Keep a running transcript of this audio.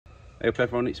Hey up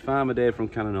everyone, it's Farmer Dave from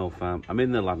Cannon Farm. I'm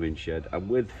in the lambing shed. I'm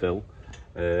with Phil.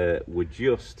 We're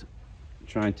just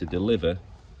trying to deliver.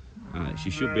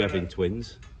 She should be having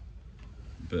twins,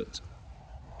 but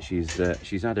she's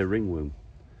had a ringworm.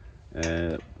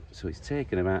 So it's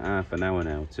taken about half an hour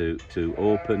now to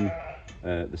open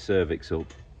the cervix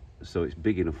up, so it's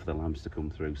big enough for the lambs to come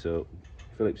through. So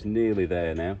Philip's nearly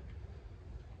there now.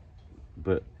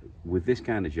 But with this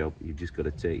kind of job, you've just got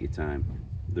to take your time.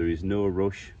 There is no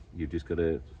rush. You've just got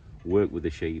to work with the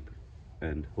sheep,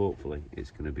 and hopefully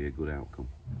it's going to be a good outcome.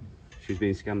 She's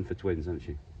been scanned for twins, hasn't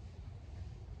she?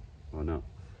 Or not?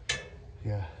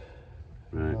 Yeah.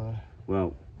 Right.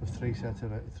 Well, with three sets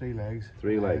of three legs.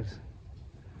 Three legs.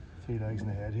 3 legs in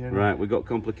the head here. Right, we've got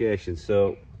complications.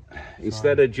 So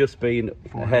instead of just being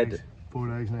a head, 4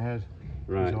 legs in the head.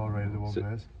 right? It's all right in the one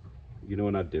place. You know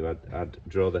what I'd do? I'd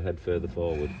draw the head further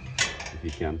forward if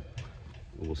you can,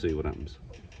 and we'll see what happens.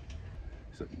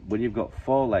 So when you've got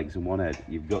 4 legs and 1 head,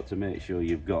 you've got to make sure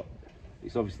you've got.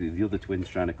 It's obviously the other twins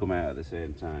trying to come out at the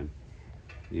same time.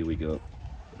 Here we go.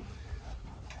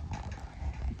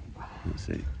 That's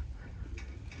it.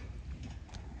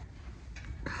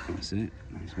 That's it.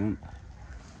 Nice one.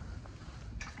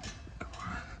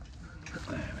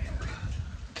 There we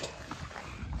go.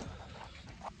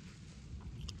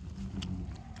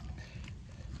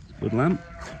 Good lamb.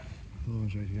 The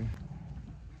one's right here.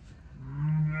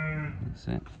 That's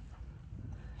it.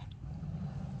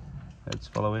 Head's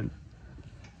following.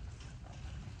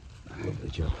 Lovely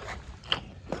job.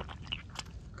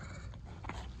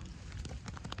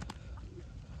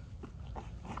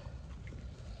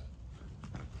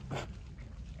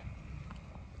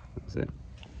 That's it.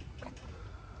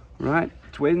 Right,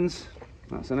 twins.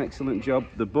 That's an excellent job.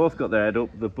 They've both got their head up.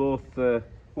 They're both, what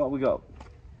have we got?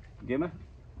 Gimmer?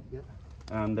 Yeah.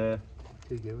 And 2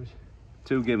 gimmers.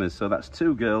 2 gimmers. So that's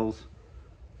 2 girls.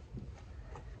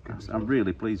 I'm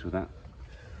really pleased with that.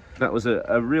 That was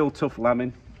a real tough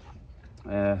lambing.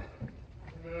 Yeah,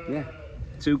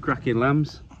 2 cracking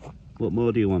lambs. What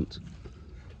more do you want?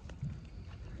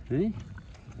 Eh?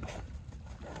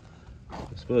 I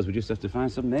suppose we just have to find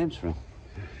some names for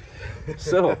them.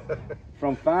 So,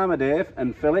 from Farmer Dave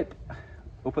and Philip,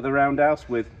 up at the roundhouse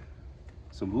with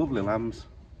some lovely lambs,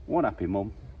 1 happy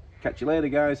mum. Catch you later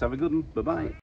guys, have a good one, bye bye.